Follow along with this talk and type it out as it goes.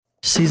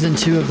season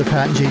 2 of the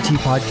Pat and JT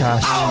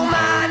podcast. Oh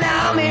man,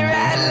 I'm here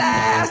at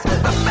last.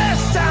 The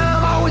best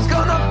time, always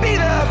gonna be the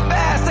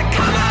best.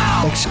 Come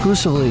on!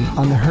 Exclusively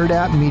on the Herd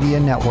App Media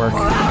Network. All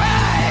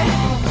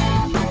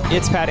right.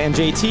 It's Pat and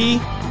JT,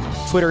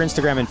 Twitter,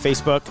 Instagram, and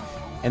Facebook.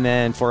 And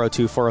then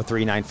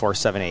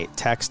 402-403-9478.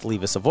 Text,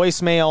 leave us a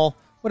voicemail,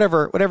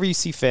 whatever you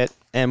see fit.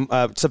 And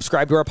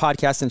subscribe to our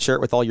podcast and share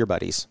it with all your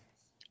buddies.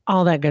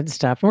 All that good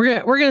stuff.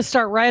 We're gonna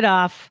start right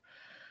off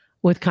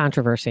with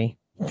controversy.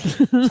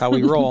 That's how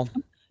we roll.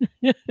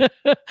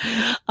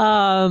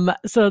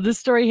 So this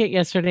story hit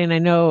yesterday, and I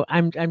know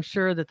I'm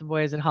sure that the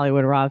boys at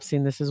Hollywood Raw have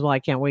seen this as well. I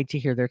can't wait to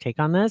hear their take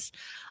on this.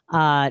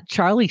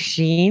 Charlie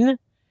Sheen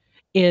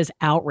is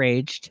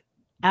outraged.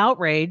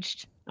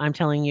 I'm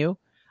telling you,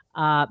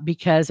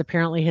 because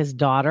apparently his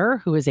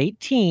daughter, who is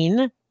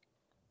 18,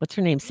 what's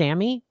her name?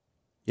 Sammy?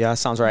 Yeah,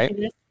 sounds right.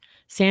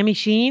 Sammy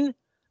Sheen.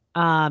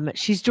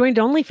 She's joined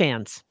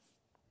OnlyFans.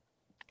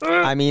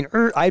 I mean,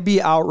 I'd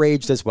be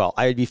outraged as well.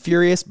 I'd be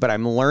furious, but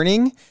I'm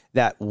learning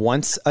that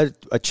once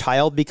a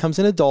child becomes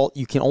an adult,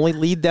 you can only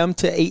lead them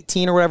to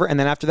 18 or whatever. And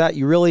then after that,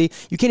 you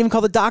can't even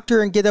call the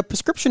doctor and get a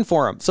prescription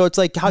for them. So it's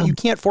like how you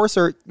can't force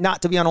her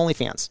not to be on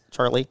OnlyFans,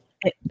 Charlie.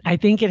 I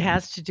think it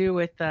has to do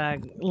with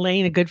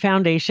laying a good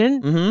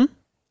foundation,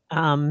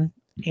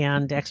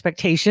 and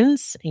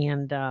expectations,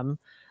 and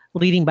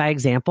leading by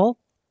example.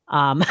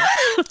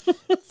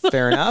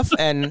 Fair enough.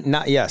 And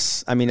not,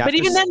 yes. I mean, but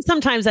even then,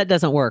 sometimes that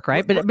doesn't work,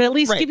 right? But at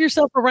least give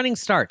yourself a running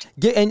start.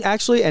 And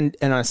actually, and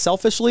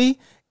selfishly,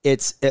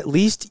 it's at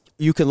least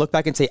you can look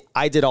back and say,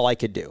 I did all I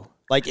could do.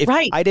 Like if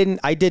I didn't,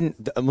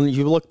 when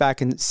you look back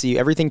and see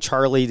everything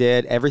Charlie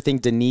did, everything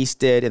Denise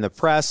did in the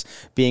press,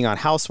 being on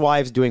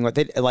Housewives, doing what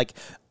they like,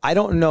 I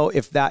don't know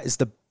if that is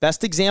the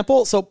best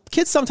example. So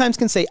kids sometimes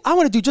can say, I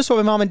want to do just what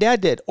my mom and dad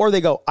did. Or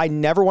they go, I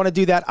never want to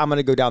do that. I'm going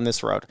to go down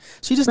this road.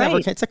 So you just never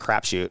can. It's a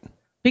crapshoot.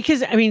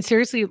 Because, I mean,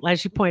 seriously,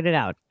 as you pointed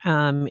out,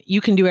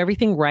 you can do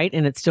everything right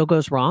and it still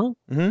goes wrong.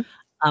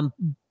 Mm-hmm.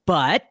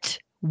 But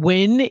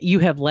when you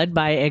have led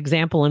by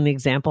example, and the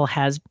example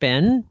has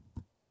been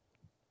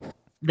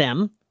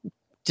them,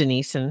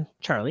 Denise and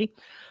Charlie,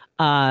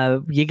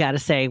 you got to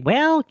say,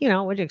 well,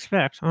 what'd you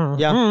expect?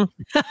 Yeah.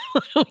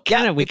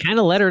 We kind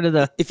of led her to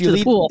the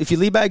pool. If you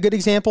lead by a good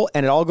example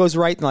and it all goes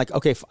right, and like,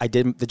 okay, I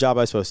did the job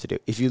I was supposed to do.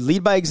 If you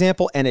lead by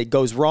example and it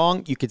goes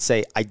wrong, you could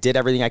say, I did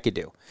everything I could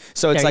do.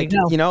 So it's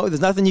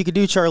there's nothing you could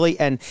do, Charlie.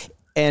 And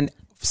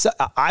so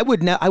I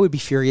would be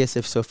furious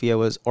if Sophia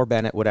was, or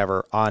Bennett,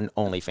 whatever, on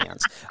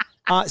OnlyFans.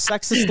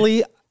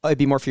 Sexistly, I'd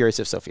be more furious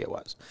if Sophia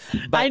was.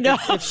 But I know.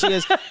 If she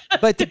is,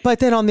 but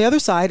then on the other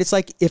side, it's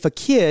like if a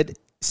kid,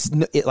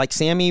 like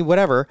Sammy,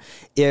 whatever,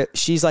 if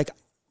she's like,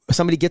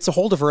 somebody gets a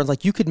hold of her and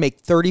like, you could make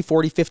 30,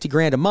 40, 50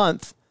 grand a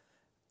month.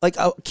 Like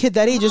a kid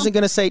that age isn't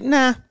going to say,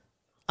 nah,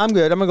 I'm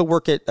good. I'm going to go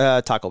work at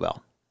Taco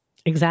Bell.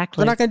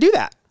 Exactly. They're not going to do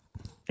that.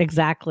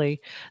 Exactly.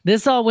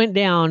 This all went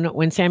down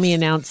when Sammy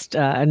announced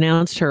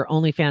her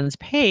OnlyFans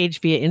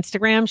page via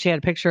Instagram. She had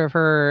a picture of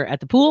her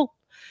at the pool,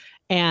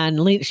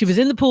 and she was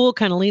in the pool,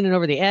 kind of leaning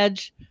over the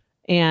edge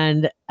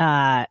and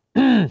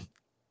kind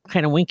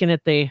of winking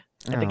at the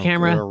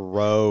camera.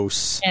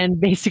 Gross.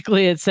 And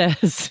basically it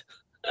says,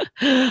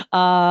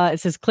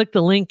 click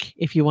the link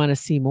if you want to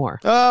see more.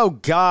 Oh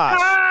gosh.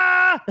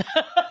 Ah!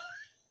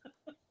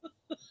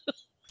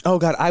 Oh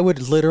God. I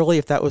would literally,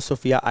 if that was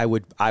Sophia, I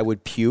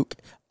would puke.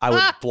 I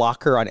would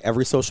block her on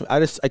every social.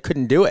 I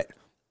couldn't do it.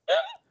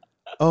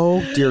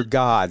 Oh dear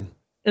God.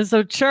 And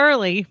so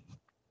Charlie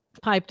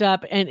piped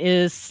up and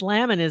is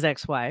slamming his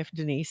ex-wife,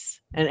 Denise,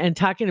 and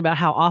talking about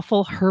how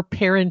awful her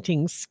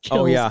parenting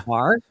skills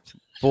are.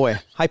 Boy,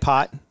 hi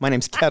Pot. My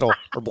name's Kettle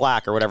or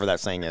Black or whatever that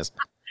saying is.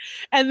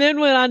 And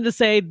then went on to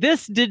say,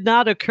 this did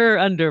not occur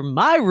under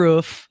my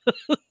roof.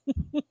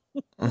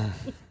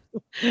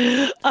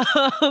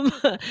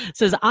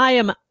 Says,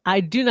 I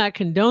do not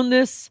condone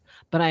this,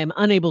 but I am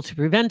unable to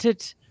prevent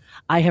it.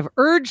 I have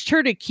urged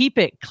her to keep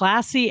it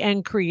classy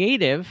and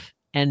creative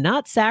and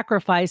not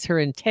sacrifice her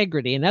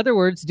integrity. In other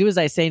words, do as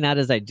I say, not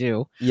as I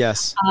do.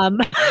 Yes.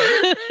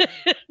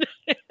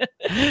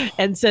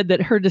 And said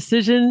that her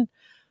decision,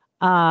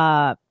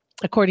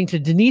 according to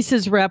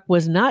Denise's rep,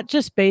 was not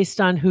just based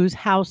on whose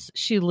house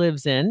she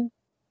lives in.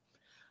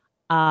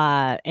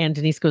 And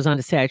Denise goes on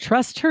to say, I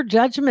trust her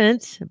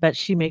judgment, but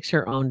she makes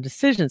her own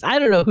decisions. I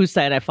don't know whose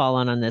side I fall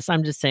on this.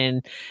 I'm just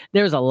saying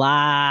there's a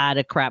lot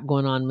of crap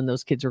going on when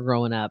those kids are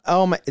growing up.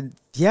 Oh my,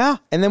 yeah.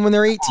 And then when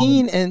they're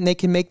 18 and they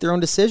can make their own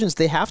decisions,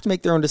 they have to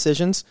make their own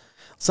decisions.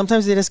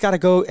 Sometimes they just got to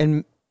go,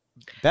 and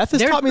Beth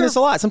has taught me this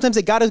a lot. Sometimes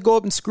they got to go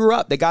up and screw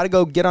up. They got to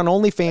go get on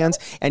OnlyFans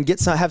and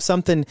have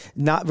something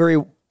not very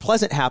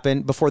pleasant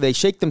happen before they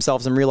shake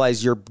themselves and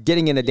realize you're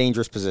getting in a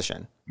dangerous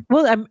position.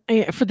 Well,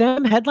 for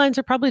them, headlines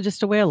are probably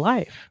just a way of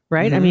life,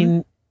 right? Mm-hmm. I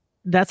mean,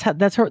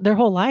 their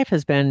whole life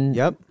has been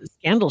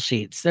scandal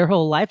sheets. Their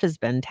whole life has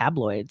been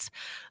tabloids.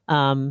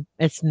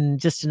 It's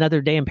just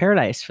another day in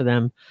paradise for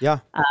them. Yeah.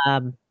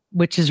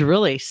 Which is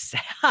really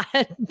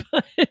sad,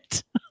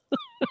 but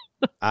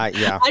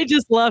I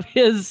just love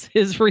his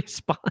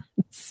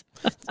response.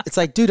 It's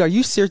like, dude, are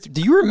you serious?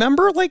 Do you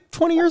remember like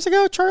 20 years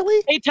ago,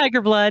 Charlie? Hey,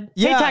 Tiger Blood.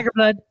 Yeah. Hey, Tiger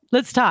Blood.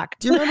 Let's talk.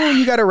 Do you remember when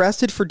you got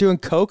arrested for doing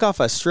coke off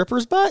a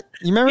stripper's butt?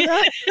 You remember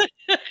that?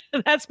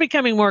 That's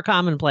becoming more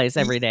commonplace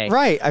every day.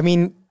 Right. I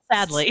mean,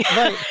 sadly,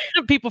 right.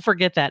 People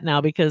forget that now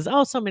because,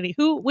 so many.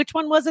 Which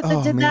one was it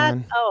that did that?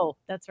 Oh,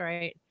 that's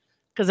right.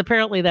 Because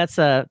apparently that's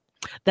a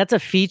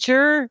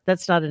feature.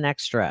 That's not an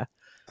extra.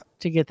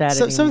 To get that.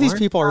 So some of these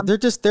people are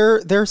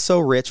they're so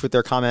rich with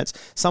their comments.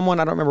 Someone,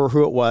 I don't remember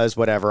who it was,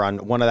 whatever, on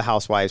one of the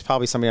housewives,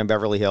 probably somebody on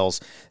Beverly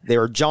Hills, they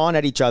were jawing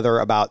at each other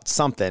about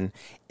something,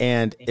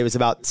 and it was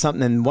about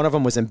something, and one of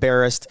them was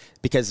embarrassed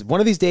because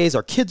one of these days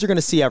our kids are going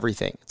to see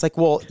everything. It's like,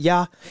 well,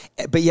 yeah,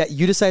 but yet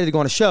you decided to go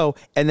on a show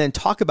and then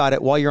talk about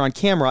it while you're on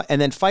camera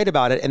and then fight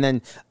about it, and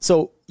then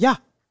so yeah,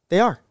 they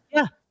are.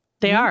 Yeah,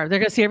 they are. They're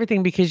going to see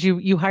everything because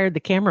you hired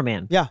the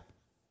cameraman. Yeah.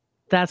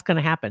 That's going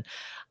to happen.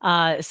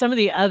 Some of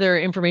the other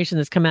information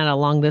that's come out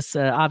along this,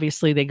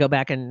 obviously they go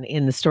back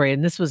in the story,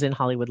 and this was in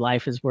Hollywood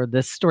Life is where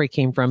this story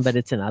came from, but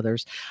it's in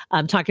others.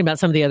 Talking about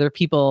some of the other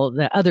people,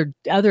 the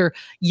other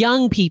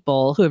young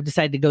people who have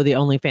decided to go the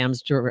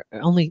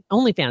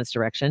OnlyFans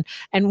direction.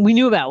 And we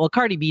knew about,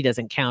 Cardi B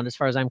doesn't count as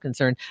far as I'm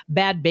concerned.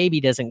 Bad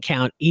Baby doesn't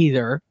count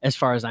either as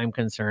far as I'm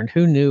concerned.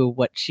 Who knew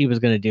what she was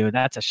going to do?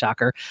 That's a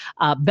shocker.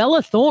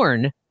 Bella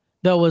Thorne,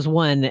 though, was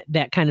one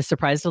that kind of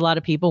surprised a lot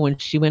of people when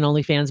she went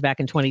OnlyFans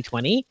back in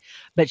 2020.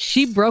 But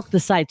she broke the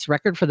site's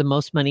record for the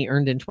most money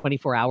earned in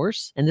 24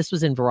 hours. And this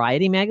was in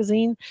Variety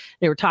magazine.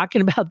 They were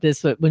talking about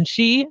this, but when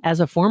she, as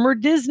a former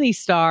Disney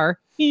star,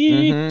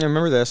 I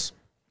remember this.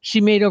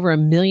 She made over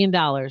 $1 million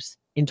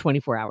in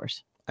 24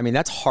 hours. I mean,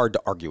 that's hard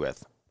to argue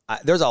with.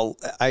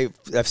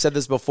 I've said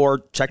this before,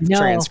 check the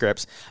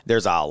transcripts.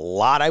 There's a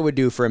lot I would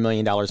do for $1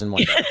 million in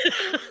one day.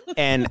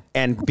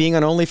 and being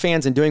on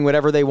OnlyFans and doing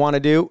whatever they want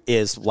to do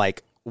is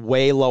like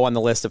way low on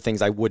the list of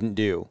things I wouldn't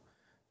do.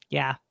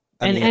 Yeah.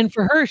 And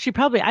for her, she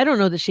probably, I don't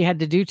know that she had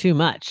to do too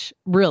much,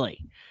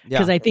 really.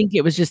 Because I think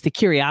it was just the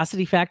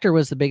curiosity factor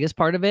was the biggest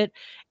part of it.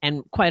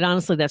 And quite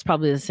honestly, that's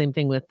probably the same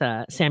thing with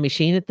Sammy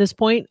Sheen at this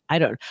point.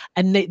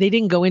 And they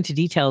didn't go into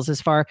details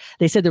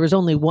they said there was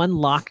only one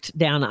locked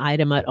down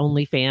item at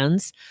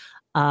OnlyFans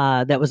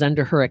that was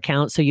under her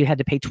account. So you had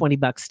to pay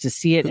 $20 to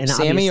see it. And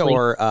Sammy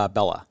or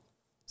Bella?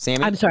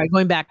 Sammy? I'm sorry,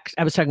 going back,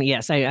 I was talking,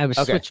 yes, I was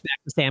switched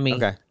back to Sammy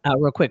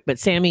real quick. But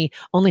Sammy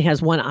only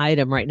has one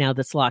item right now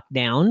that's locked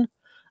down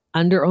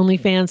under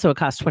OnlyFans, so it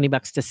costs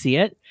 $20 to see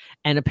it.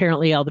 And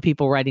apparently all the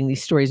people writing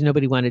these stories,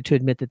 nobody wanted to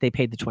admit that they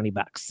paid the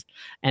 $20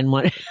 and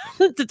wanted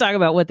to talk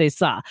about what they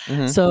saw.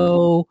 Mm-hmm.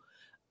 So,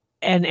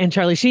 and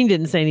Charlie Sheen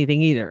didn't say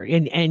anything either.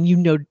 And you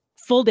know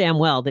full damn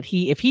well that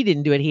if he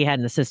didn't do it, he had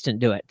an assistant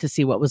do it to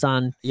see what was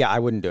on. Yeah, I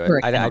wouldn't do it.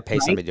 I'd pay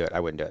somebody to do it.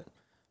 I wouldn't do it.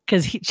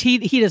 Because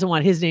he doesn't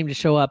want his name to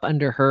show up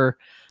under her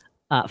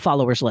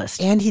followers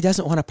list. And he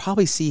doesn't want to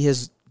probably see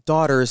his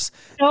daughter's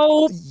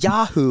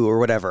Yahoo or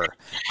whatever.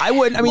 I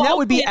wouldn't. I mean, that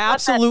would be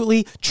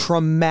absolutely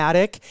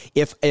traumatic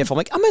if I'm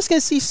like, I'm just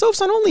going to see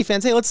Soph's on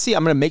OnlyFans. Hey, let's see.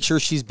 I'm going to make sure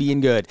she's being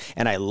good.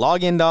 And I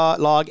log, and all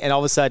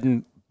of a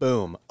sudden,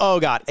 boom. Oh,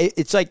 God.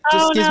 It's like,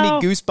 just gives me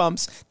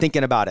goosebumps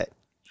thinking about it.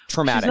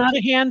 Traumatic. She's not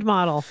a hand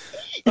model.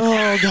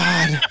 Oh,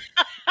 God.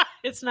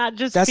 It's not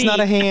just That's feet. not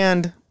a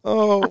hand.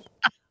 Oh.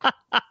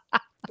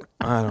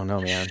 I don't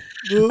know, man.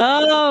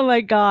 Oh,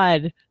 my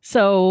God.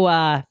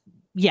 So,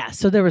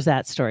 so there was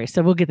that story.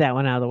 So we'll get that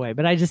one out of the way.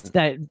 But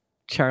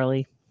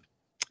Charlie,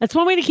 that's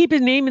one way to keep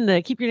your name in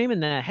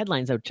the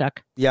headlines, though,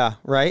 Chuck. Yeah,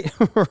 right.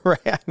 Right.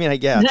 I mean, I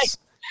guess.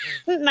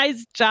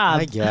 Nice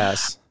job. I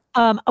guess.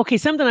 Okay,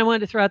 something I wanted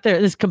to throw out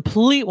there. This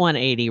complete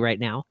 180 right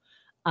now,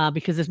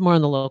 because it's more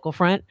on the local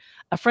front.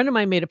 A friend of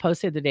mine made a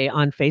post the other day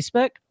on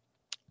Facebook.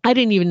 I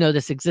didn't even know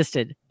this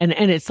existed. And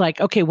it's like,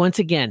 okay, once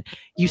again,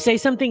 you say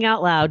something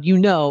out loud,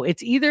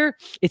 it's either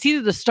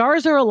the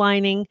stars are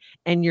aligning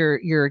and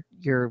your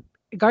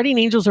guardian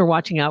angels are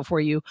watching out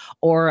for you,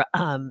 or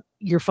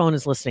your phone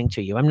is listening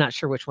to you. I'm not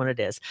sure which one it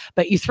is,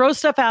 but you throw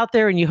stuff out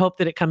there and you hope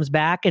that it comes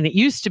back. And it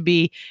used to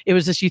be, it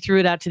was just, you threw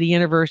it out to the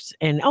universe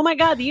and, oh my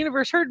God, the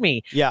universe heard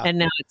me. Yeah. And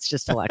now it's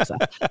just Alexa.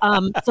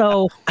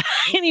 So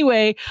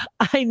anyway,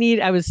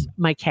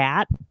 my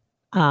cat,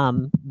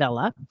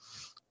 Bella,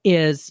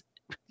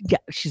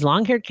 she's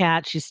long-haired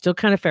cat. She's still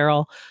kind of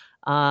feral.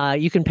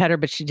 You can pet her,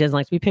 but she doesn't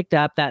like to be picked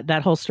up.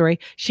 That whole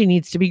story. She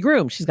needs to be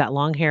groomed. She's got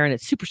long hair and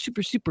it's super,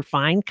 super, super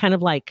fine. Kind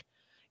of like,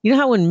 you know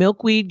how when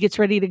milkweed gets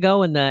ready to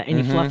go and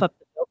you fluff up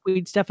the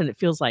milkweed stuff and it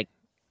feels like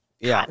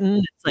cotton.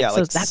 It's like,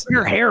 so that's what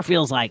her hair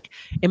feels like.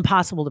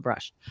 Impossible to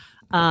brush.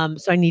 So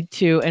I need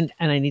to, and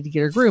I need to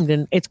get her groomed.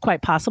 And it's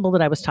quite possible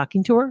that I was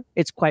talking to her.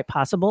 It's quite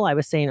possible I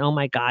was saying, oh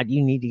my God,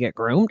 you need to get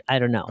groomed. I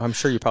don't know. I'm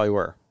sure you probably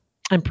were.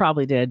 I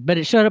probably did, but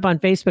it showed up on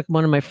Facebook.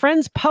 One of my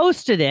friends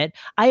posted it.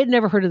 I had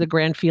never heard of the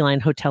Grand Feline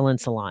Hotel and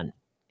Salon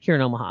here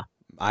in Omaha.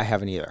 I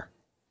haven't either.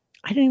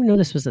 I didn't even know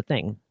this was a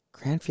thing.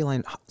 Grand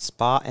Feline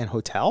Spa and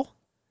Hotel?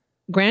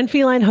 Grand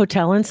Feline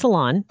Hotel and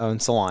Salon. Oh,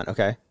 and Salon.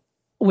 Okay.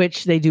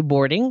 Which they do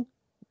boarding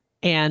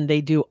and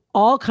they do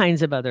all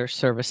kinds of other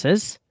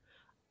services.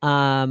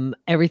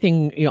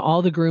 Everything,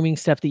 all the grooming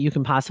stuff that you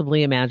can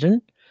possibly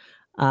imagine.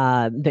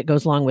 that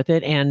goes along with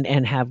it,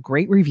 and have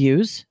great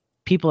reviews.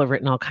 People have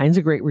written all kinds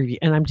of great reviews,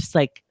 and I'm just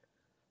like,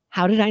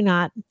 how did I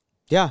not?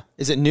 Yeah,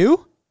 is it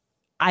new?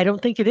 I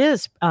don't think it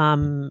is.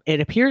 It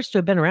appears to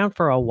have been around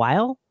for a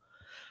while.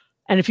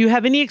 And if you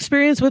have any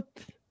experience with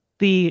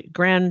the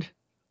Grand,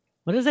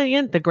 what is that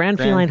again? The Grand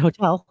Feline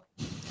Hotel.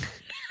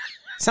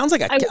 Sounds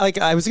like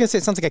I was going to say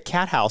it sounds like a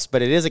cat house,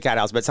 but it is a cat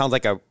house, but it sounds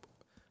like a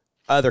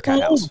other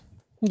cat house.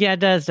 Yeah, it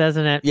does,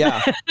 doesn't it?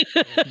 Yeah.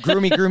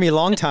 Groomy,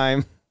 long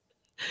time.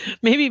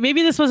 Maybe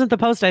this wasn't the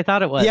post I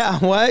thought it was. Yeah,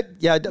 what?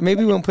 Yeah,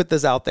 maybe we won't put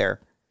this out there.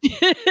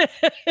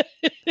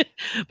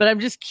 But I'm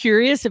just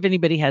curious if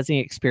anybody has any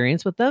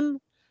experience with them,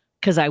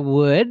 because I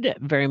would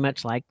very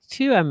much like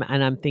to.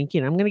 I'm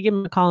thinking I'm going to give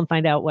them a call and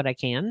find out what I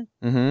can.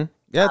 Mm-hmm.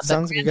 Yeah, it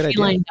sounds like a good idea.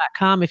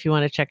 Feline.com if you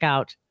want to check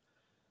out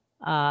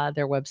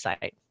their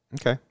website.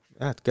 Okay.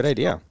 Yeah, good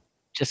idea.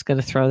 Just going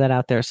to throw that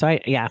out there. So I'm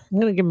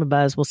going to give them a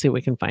buzz. We'll see what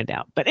we can find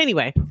out. But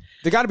anyway,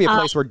 there got to be a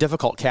place where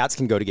difficult cats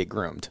can go to get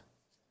groomed.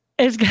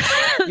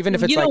 Even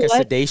if it's like a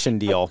sedation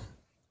deal.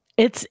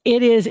 It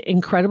is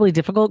incredibly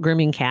difficult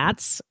grooming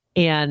cats,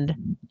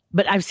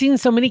 but I've seen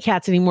so many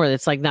cats anymore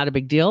that's like not a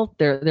big deal.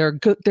 They're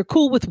good, they're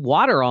cool with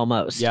water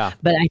almost. Yeah.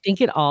 But I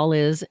think it all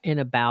is in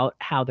about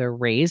how they're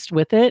raised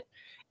with it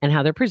and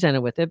how they're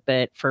presented with it.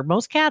 But for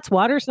most cats,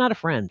 water's not a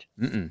friend.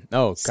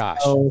 Oh gosh.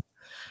 So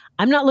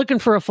I'm not looking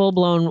for a full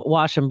blown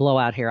wash and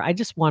blowout here. I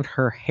just want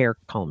her hair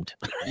combed.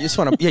 You just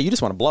want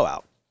to blow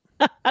out.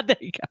 There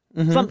you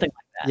go. Mm-hmm. Something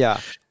like that. Yeah.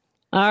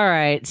 All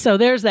right. So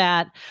there's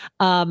that.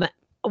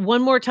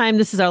 One more time,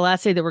 this is our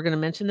last day that we're going to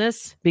mention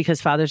this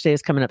because Father's Day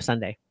is coming up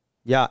Sunday.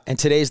 Yeah, and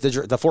today's the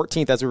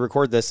 14th as we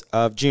record this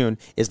of June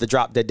is the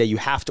drop dead day. You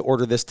have to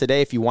order this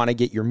today if you want to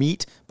get your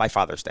meat by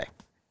Father's Day.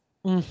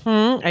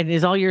 Mm-hmm. And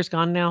is all yours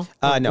gone now?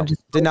 No,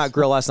 did not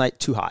grill last night.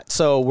 Too hot.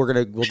 So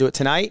we'll do it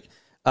tonight.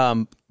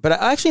 But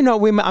I actually no,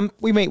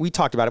 we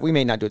talked about it. We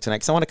may not do it tonight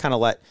because I want to kind of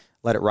let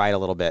it ride a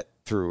little bit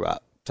through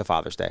to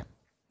Father's Day.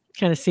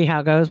 Kind of see how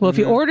it goes. Well, if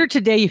you order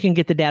today, you can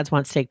get the Dad's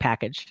Want Steak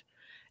package.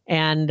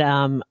 And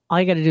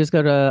all you got to do is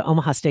go to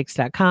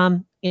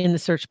omahasteaks.com. In the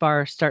search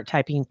bar, start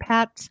typing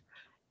Pat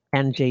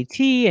and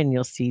JT, and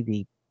you'll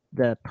see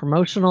the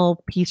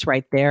promotional piece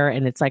right there.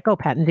 And it's like, oh,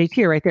 Pat and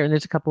JT are right there. And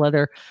there's a couple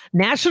other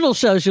national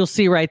shows you'll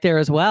see right there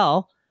as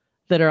well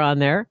that are on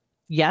there.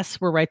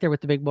 Yes, we're right there with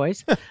the big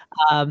boys.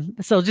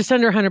 So just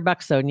under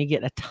 $100 though, and you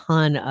get a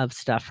ton of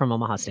stuff from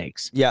Omaha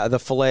Steaks. Yeah, the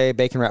filet,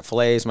 bacon wrap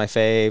filet is my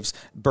faves.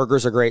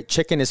 Burgers are great.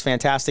 Chicken is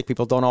fantastic.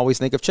 People don't always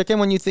think of chicken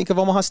when you think of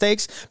Omaha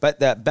Steaks, but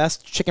the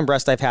best chicken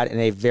breast I've had in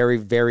a very,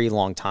 very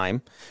long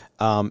time.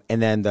 And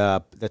then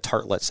the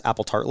tartlets,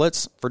 apple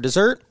tartlets for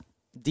dessert,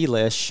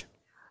 delish.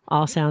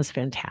 All sounds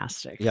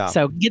fantastic. Yeah.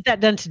 So get that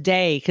done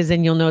today because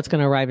then you'll know it's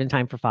going to arrive in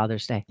time for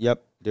Father's Day.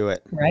 Yep, do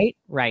it.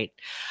 Right.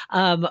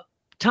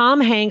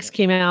 Tom Hanks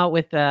came out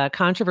with a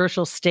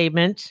controversial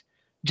statement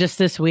just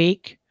this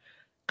week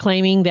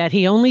claiming that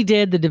he only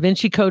did the Da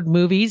Vinci Code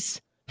movies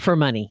for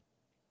money.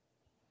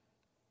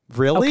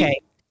 Really?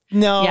 Okay.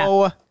 No.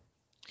 Yeah.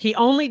 He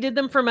only did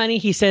them for money.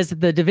 He says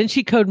the Da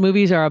Vinci Code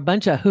movies are a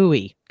bunch of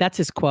hooey. That's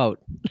his quote.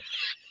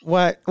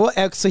 What? Well,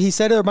 so he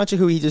said they're a bunch of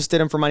hooey. He just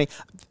did them for money.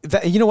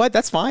 You know what?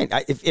 That's fine.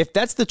 If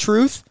that's the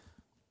truth,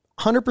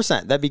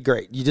 100%, that'd be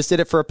great. You just did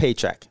it for a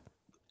paycheck.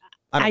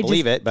 I don't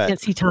believe it, but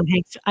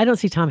I don't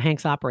see Tom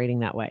Hanks operating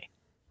that way.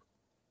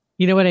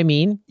 You know what I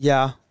mean?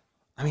 Yeah.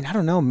 I mean, I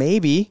don't know.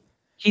 Maybe.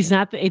 He's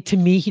not, to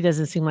me, he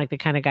doesn't seem like the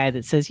kind of guy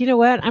that says, you know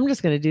what, I'm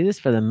just going to do this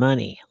for the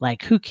money.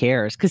 Like, who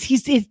cares? Because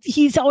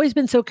he's always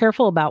been so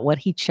careful about what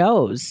he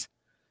chose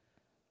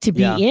to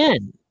be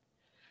in.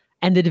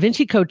 And the Da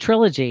Vinci Code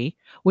trilogy,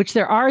 which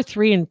there are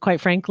 3, and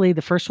quite frankly,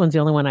 the first one's the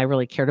only one I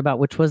really cared about,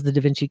 which was the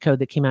Da Vinci Code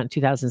that came out in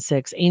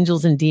 2006.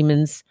 Angels and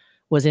Demons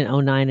was in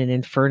 2009 and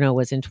Inferno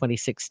was in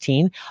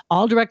 2016,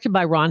 all directed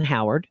by Ron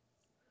Howard.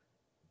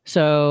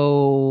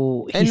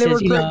 So and they were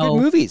good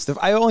movies.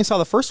 I only saw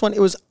the first one. It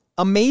was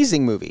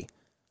amazing movie.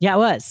 Yeah, it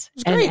was.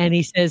 And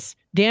he says,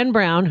 Dan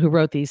Brown, who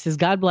wrote these, says,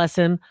 God bless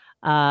him.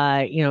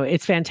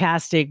 It's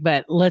fantastic,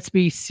 but let's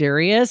be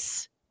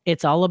serious.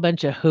 It's all a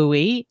bunch of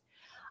hooey.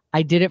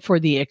 I did it for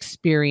the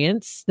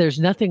experience. There's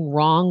nothing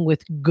wrong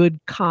with good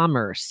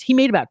commerce. He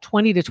made about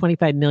 20 to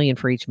 25 million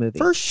for each movie.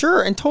 For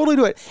sure. And totally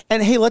do it.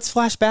 And hey, let's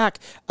flash back.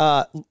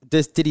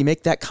 Did he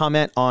make that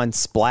comment on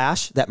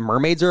Splash that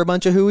mermaids are a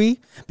bunch of hooey?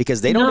 Because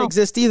they don't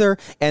exist either.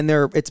 And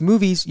it's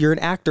movies. You're an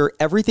actor.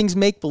 Everything's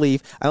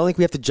make-believe. I don't think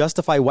we have to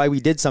justify why we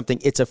did something.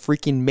 It's a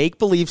freaking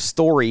make-believe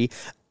story.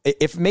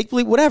 If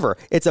make-believe, whatever.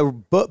 It's a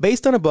book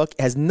based on a book.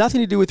 It has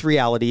nothing to do with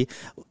reality.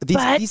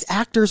 These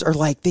actors are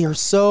like, they are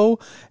so...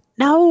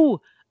 No,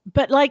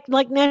 but like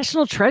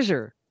National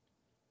Treasure,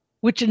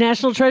 which a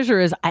National Treasure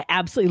is, I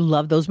absolutely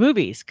love those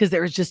movies because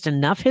there is just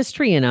enough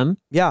history in them.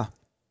 Yeah.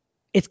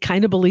 It's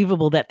kind of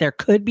believable that there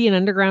could be an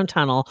underground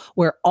tunnel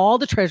where all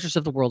the treasures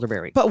of the world are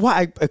buried. But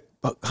why? I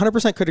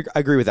 100% could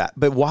agree with that.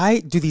 But why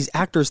do these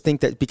actors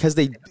think that because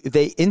they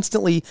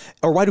instantly,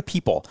 or why do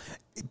people,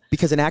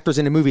 because an actor's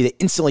in a movie, they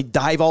instantly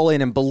dive all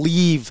in and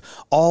believe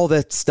all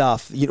that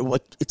stuff? You know,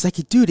 it's like,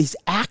 dude, he's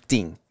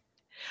acting.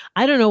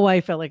 I don't know why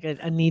I felt like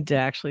I need to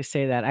actually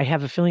say that. I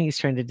have a feeling he's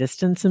trying to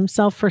distance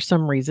himself for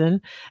some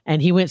reason.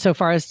 And he went so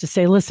far as to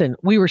say, listen,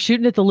 we were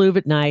shooting at the Louvre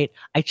at night.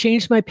 I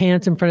changed my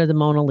pants in front of the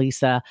Mona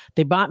Lisa.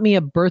 They brought me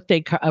a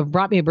birthday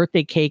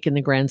cake in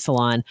the Grand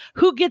Salon.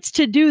 Who gets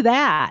to do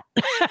that?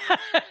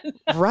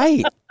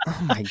 Right.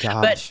 Oh my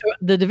gosh. But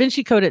the Da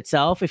Vinci Code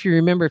itself, if you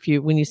remember,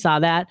 when you saw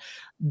that,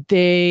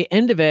 the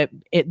end of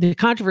the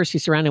controversy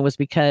surrounding was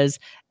because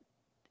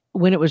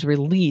when it was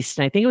released,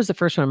 and I think it was the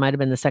first one, it might have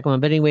been the second one,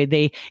 but anyway,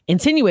 they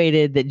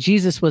insinuated that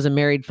Jesus was a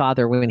married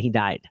father when he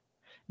died,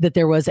 that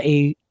there was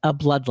a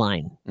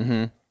bloodline.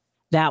 Mm-hmm.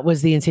 That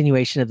was the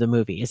insinuation of the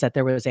movie, is that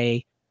there was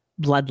a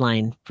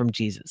bloodline from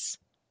Jesus.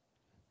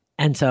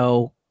 And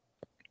so,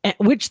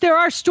 which there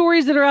are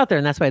stories that are out there,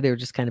 and that's why they were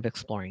just kind of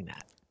exploring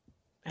that.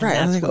 And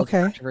right. I think,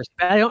 okay.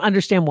 But I don't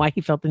understand why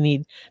he felt the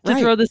need to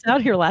throw this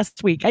out here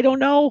last week. I don't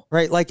know.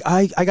 Right. Like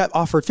I got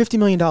offered $50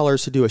 million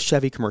to do a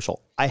Chevy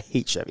commercial. I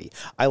hate Chevy.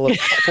 I love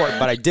Ford,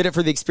 but I did it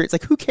for the experience.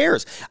 Like, who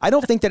cares? I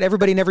don't think that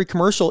everybody in every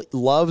commercial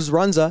loves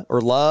Runza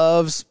or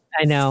loves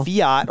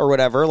Fiat or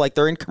whatever. Like,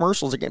 they're in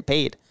commercials, they're getting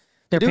paid.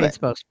 They're paid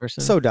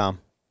spokesperson. So dumb.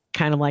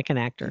 Kind of like an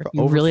actor.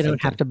 You really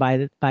don't have to buy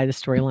the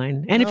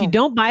storyline. And if you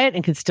don't buy it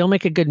and can still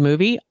make a good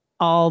movie,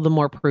 all the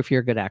more proof you're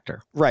a good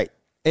actor. Right.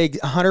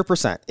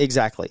 100%.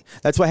 Exactly.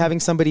 That's why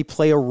having somebody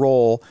play a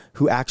role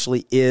who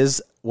actually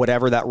is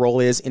whatever that role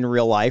is in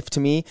real life, to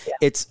me,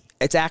 it's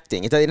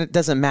acting. It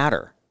doesn't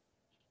matter.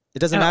 It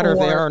doesn't matter if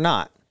they are or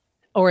not.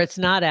 Or it's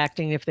not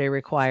acting if they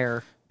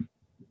require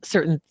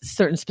certain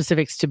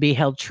specifics to be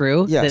held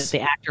true. Yes. That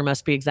the actor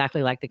must be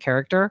exactly like the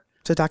character.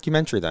 It's a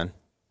documentary then.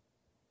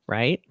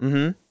 Right?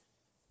 Mm-hmm.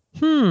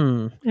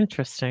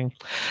 Interesting.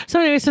 So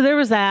anyway, so there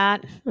was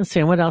that. Let's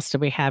see. What else do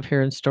we have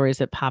here in stories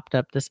that popped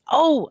up?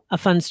 A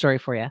fun story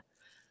for you.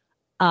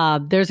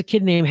 There's a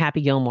kid named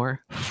Happy Gilmore,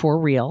 for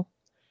real.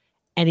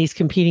 And he's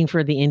competing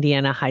for the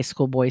Indiana high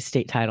school boys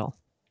state title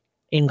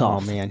in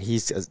golf. Oh man,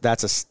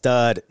 that's a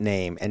stud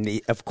name. And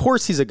of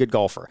course he's a good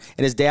golfer.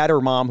 And his dad or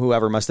mom,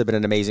 whoever, must have been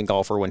an amazing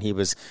golfer when he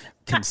was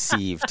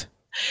conceived.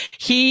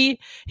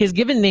 His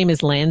given name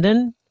is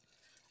Landon,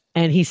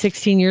 and he's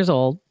 16 years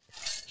old.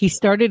 He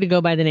started to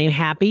go by the name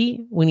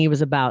Happy when he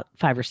was about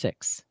 5 or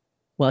 6.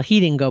 Well, he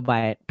didn't go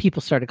by it.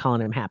 People started calling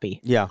him Happy.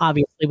 Yeah.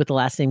 Obviously, with the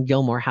last name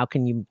Gilmore, how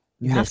can you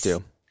have to?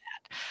 That?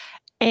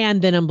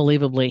 And then,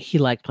 unbelievably, he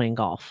liked playing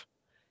golf.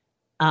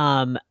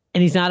 And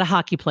he's not a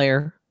hockey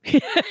player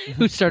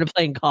who started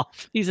playing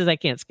golf. He says, I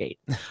can't skate.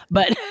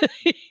 But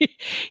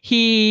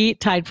he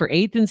tied for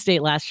 8th in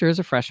state last year as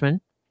a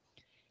freshman.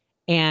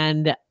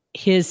 And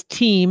his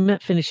team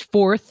finished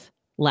 4th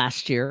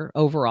last year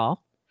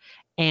overall.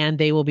 And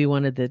they will be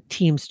one of the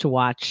teams to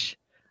watch.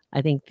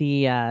 I think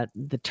the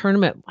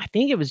tournament, I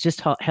think it was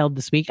just held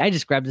this week. I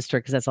just grabbed the story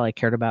because that's all I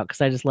cared about,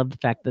 because I just love the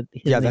fact that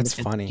his name that's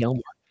is funny.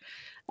 Gilmore.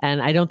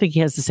 And I don't think he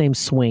has the same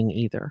swing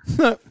either.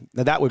 Now,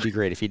 that would be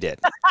great if he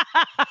did.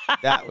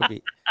 That would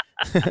be.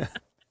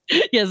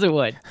 Yes, it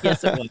would.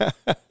 Yes, it would.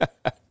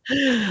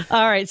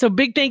 All right. So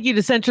big thank you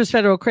to Centris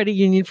Federal Credit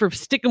Union for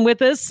sticking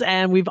with us.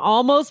 And we've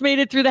almost made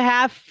it through the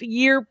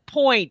half-year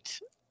point.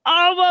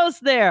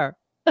 Almost there.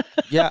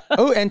 Yeah.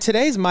 Oh, and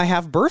today's my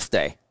half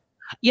birthday.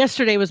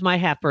 Yesterday was my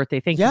half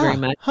birthday. Thank you very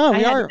much. Huh, I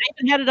even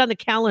had it on the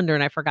calendar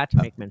and I forgot to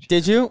make mention.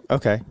 Did you?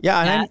 Okay.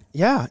 Yeah.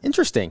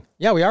 Interesting.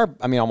 Yeah, we are.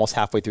 I mean, almost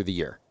halfway through the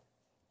year.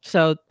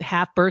 So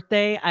half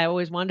birthday. I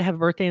always wanted to have a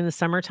birthday in the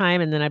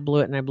summertime, and then I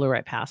blew it and I blew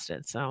right past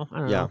it. So I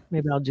don't know.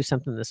 Maybe I'll do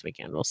something this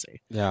weekend. We'll see.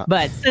 Yeah.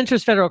 But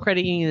Centris Federal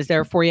Credit Union is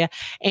there for you.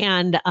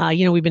 And,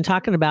 we've been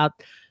talking about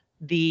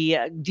the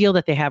deal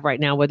that they have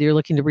right now, whether you're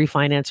looking to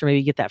refinance or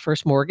maybe get that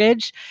first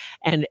mortgage,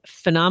 and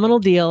phenomenal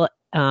deal.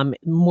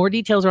 More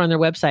details are on their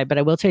website, but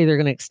I will tell you they're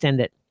going to extend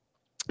it.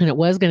 And it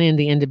was going to end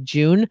the end of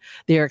June.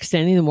 They are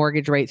extending the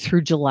mortgage rate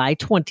through July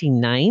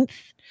 29th,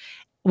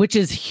 which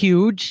is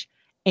huge.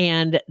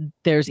 And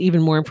there's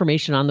even more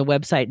information on the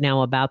website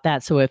now about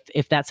that. So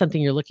if that's something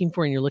you're looking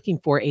for and you're looking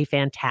for a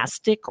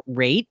fantastic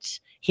rate,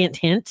 hint,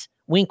 hint,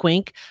 wink,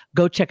 wink,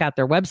 go check out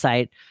their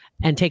website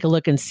and take a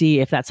look and see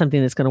if that's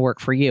something that's going to work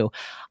for you.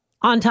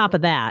 On top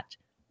of that,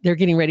 they're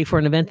getting ready for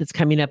an event that's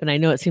coming up. And I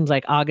know it seems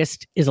like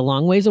August is a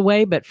long ways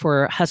away, but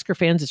for Husker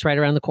fans, it's right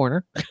around the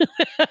corner.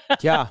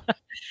 Yeah.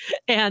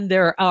 And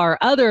there are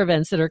other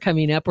events that are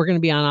coming up. We're going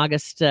to be on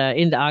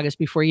into August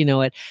before you know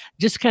it.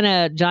 Just kind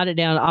of jot it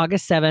down.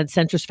 August 7th,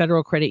 Centris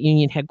Federal Credit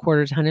Union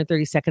headquarters,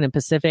 132nd and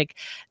Pacific.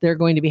 They're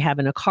going to be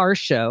having a car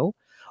show,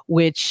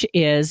 which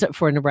is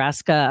for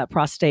Nebraska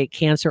Prostate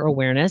Cancer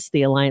Awareness.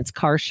 The Alliance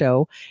Car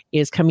Show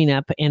is coming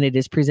up, and it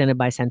is presented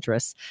by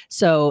Centris.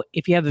 So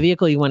if you have a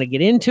vehicle, you want to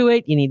get into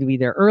it, you need to be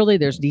there early.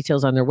 There's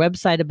details on their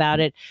website about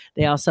it.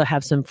 They also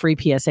have some free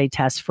PSA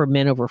tests for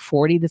men over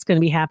 40 that's going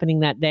to be happening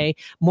that day.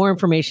 More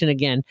information,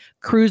 again,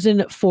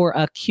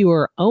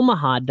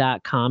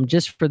 cruisinforacureomaha.com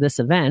just for this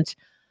event.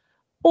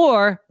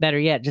 Or better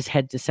yet, just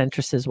head to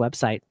Centris's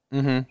website.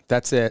 Mm-hmm.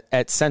 That's it,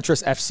 at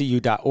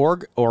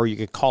centrisfcu.org, or you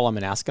could call them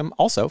and ask them.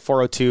 Also,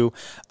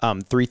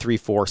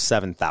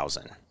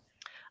 402-334-7000.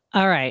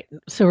 All right.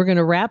 So we're going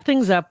to wrap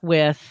things up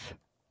with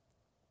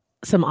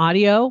some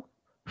audio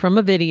from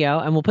a video,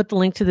 and we'll put the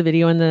link to the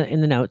video in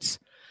the notes.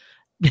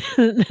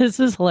 This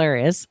is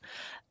hilarious.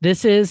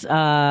 This is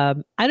I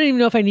don't even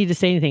know if I need to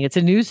say anything. It's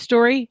a news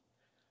story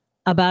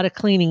about a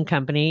cleaning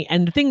company.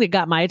 And the thing that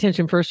got my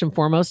attention first and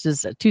foremost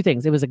is two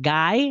things. It was a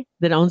guy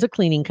that owns a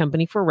cleaning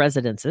company for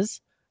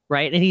residences,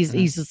 right? And he's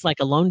just like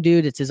a lone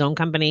dude. It's his own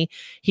company.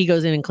 He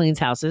goes in and cleans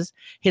houses.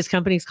 His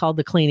company's called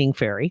the Cleaning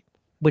Fairy,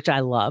 which I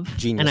love.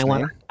 Genius and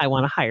name. I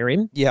want to hire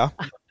him. Yeah.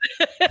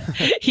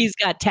 He's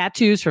got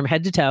tattoos from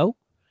head to toe.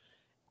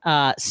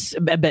 But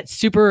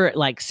super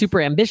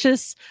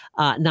ambitious.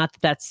 Not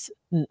that that's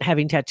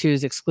having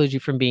tattoos excludes you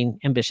from being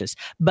ambitious,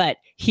 but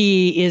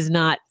he is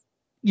not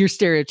your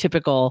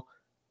stereotypical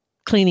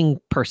cleaning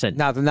person.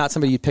 Now, they're not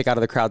somebody you'd pick out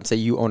of the crowd and say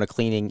you own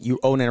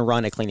and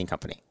run a cleaning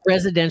company.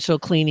 Residential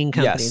cleaning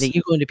company that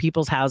you go into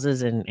people's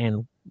houses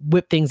and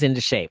whip things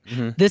into shape.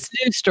 This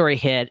news story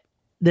hit.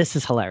 This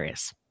is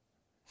hilarious.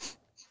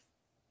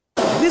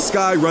 This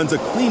guy runs a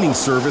cleaning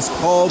service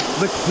called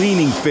the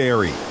Cleaning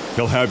Fairy.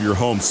 He'll have your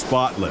home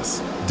spotless,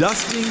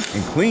 dusting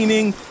and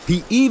cleaning.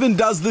 He even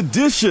does the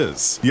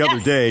dishes. The other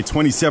day,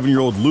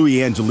 27-year-old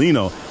Louis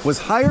Angelino was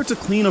hired to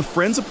clean a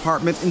friend's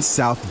apartment in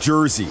South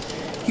Jersey.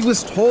 He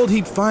was told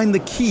he'd find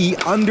the key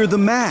under the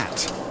mat.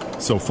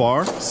 So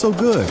far, so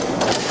good.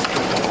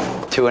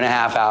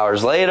 2.5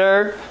 hours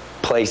later,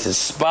 place is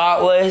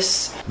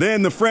spotless.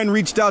 Then the friend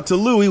reached out to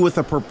Louis with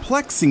a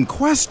perplexing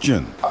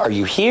question. Are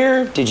you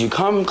here? Did you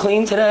come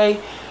clean today?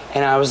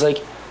 And I was like,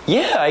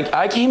 yeah,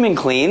 I came and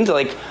cleaned.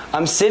 Like,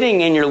 I'm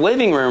sitting in your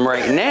living room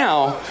right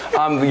now.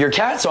 Your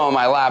cat's on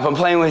my lap. I'm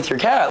playing with your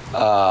cat.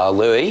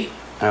 Louis?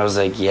 And I was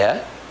like,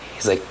 yeah.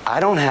 He's like, I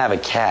don't have a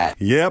cat.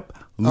 Yep.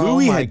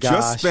 Louis had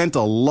just spent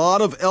a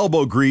lot of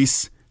elbow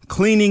grease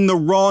cleaning the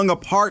wrong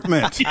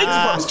apartment. This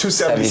apartment's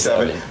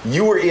 277.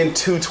 You were in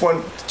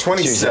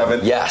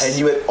 227. Yes. And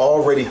you had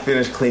already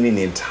finished cleaning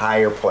the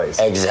entire place.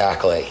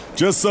 Exactly.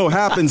 Just so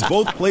happens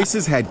both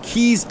places had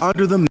keys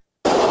under them.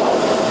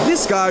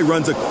 This guy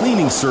runs a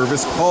cleaning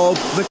service called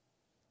the...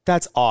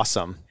 That's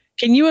awesome.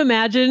 Can you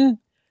imagine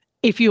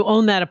if you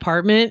own that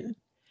apartment,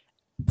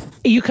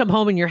 you come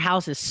home and your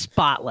house is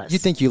spotless? You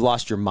think you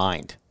lost your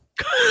mind.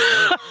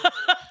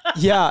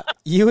 Yeah,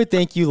 you would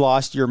think you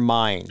lost your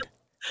mind.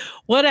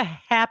 What a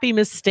happy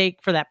mistake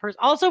for that person.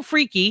 Also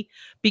freaky,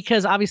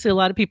 because obviously a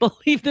lot of people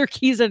leave their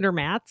keys under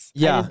mats.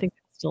 Yeah. I didn't think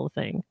that's still a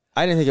thing.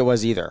 I didn't think it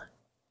was either.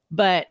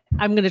 But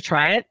I'm going to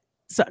try it.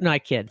 So, no, I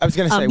kid. I was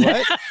going to say,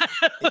 what?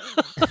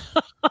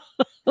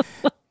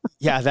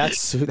 Yeah,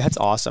 that's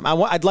awesome.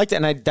 I'd like to,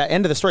 and that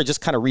end of the story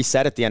just kind of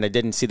reset at the end. I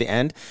didn't see the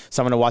end,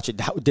 so I'm going to watch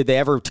it. Did they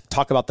ever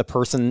talk about the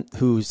person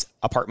whose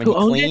apartment he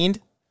cleaned?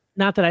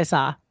 Not that I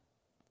saw.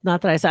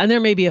 And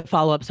there may be a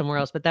follow-up somewhere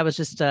else, but that was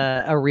just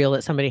a reel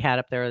that somebody had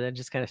up there that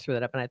just kind of threw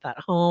that up. And I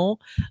thought, oh,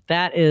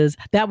 that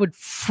would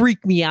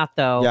freak me out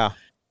though. Yeah.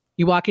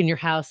 You walk in your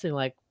house and you're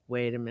like,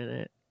 wait a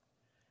minute.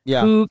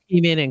 Yeah. Who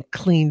came in and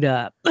cleaned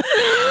up?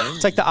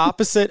 It's like the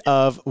opposite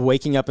of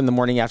waking up in the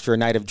morning after a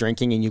night of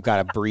drinking and you've got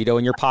a burrito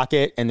in your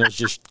pocket and there's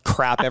just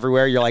crap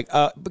everywhere. You're like,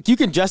 but you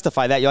can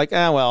justify that. You're like,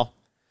 well,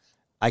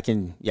 I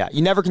can. Yeah.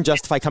 You never can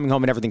justify coming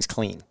home and everything's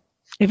clean.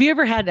 Have you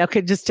ever had,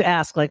 okay, just to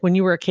ask, like when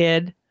you were a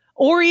kid,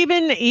 or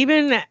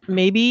even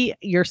maybe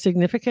your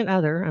significant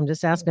other, I'm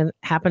just asking,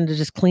 happened to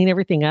just clean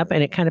everything up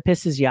and it kind of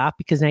pisses you off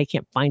because now you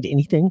can't find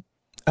anything?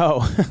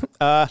 Oh,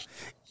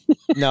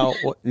 no.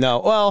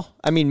 Well,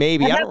 I mean,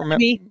 maybe. I don't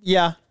remember.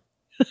 Yeah.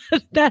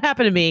 That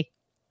happened to me.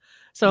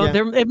 So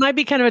it might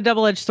be kind of a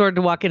double-edged sword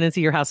to walk in and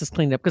see your house is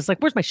cleaned up because, like,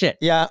 where's my shit?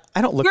 Yeah,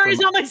 I don't look. Where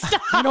is all my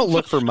stuff? I don't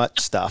look for much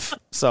stuff.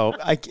 So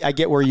I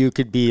get where you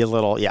could be a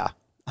little. Yeah,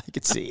 I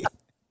could see.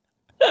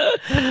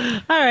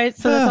 All right,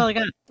 so that's all I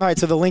got. All right,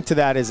 so the link to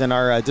that is in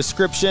our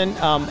description.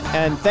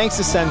 And thanks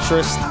to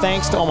Centrist,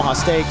 thanks to Omaha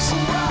Steaks,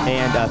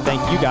 and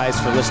thank you guys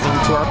for listening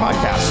to our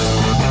podcast.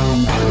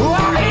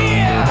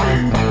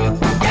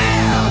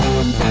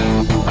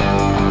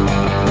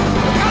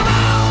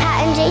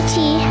 Pat and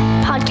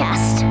JT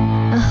Podcast,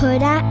 a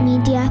Hurrdat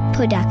Media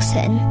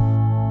Production.